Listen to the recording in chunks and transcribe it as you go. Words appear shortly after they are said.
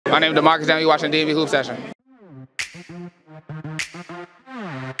My name is Demarcus, and you watching DMV Hoop Session.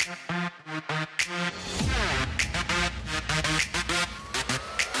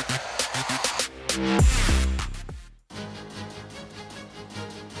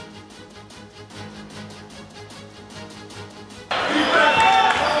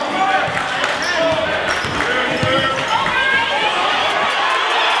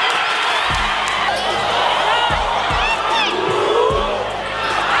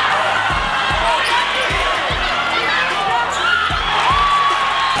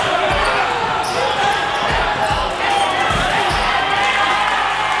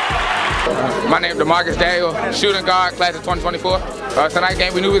 My name is Demarcus, shooting guard, class of 2024. Tonight's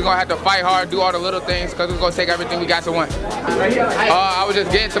game, we knew we was going to have to fight hard, do all the little things, because we was going to take everything we got to win. I was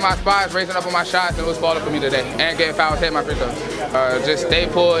just getting to my spots, racing up on my shots, and it was falling for me today. And getting fouls, hitting my free throws. Just stay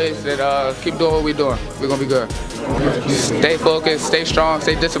poised and keep doing what we're doing. We're going to be good. Stay focused, stay strong,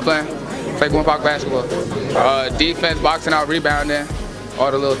 stay disciplined. Play Gwynn Park basketball. Defense, boxing out, rebounding. All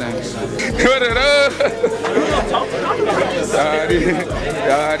the little things.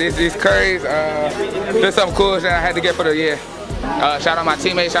 These curries, there's some cool shit I had to get for the year. Shout out my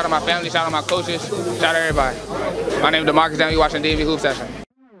teammates, shout out my family, shout out my coaches, shout out everybody. My name is Demarcus, and you watching DMV Hoop Session.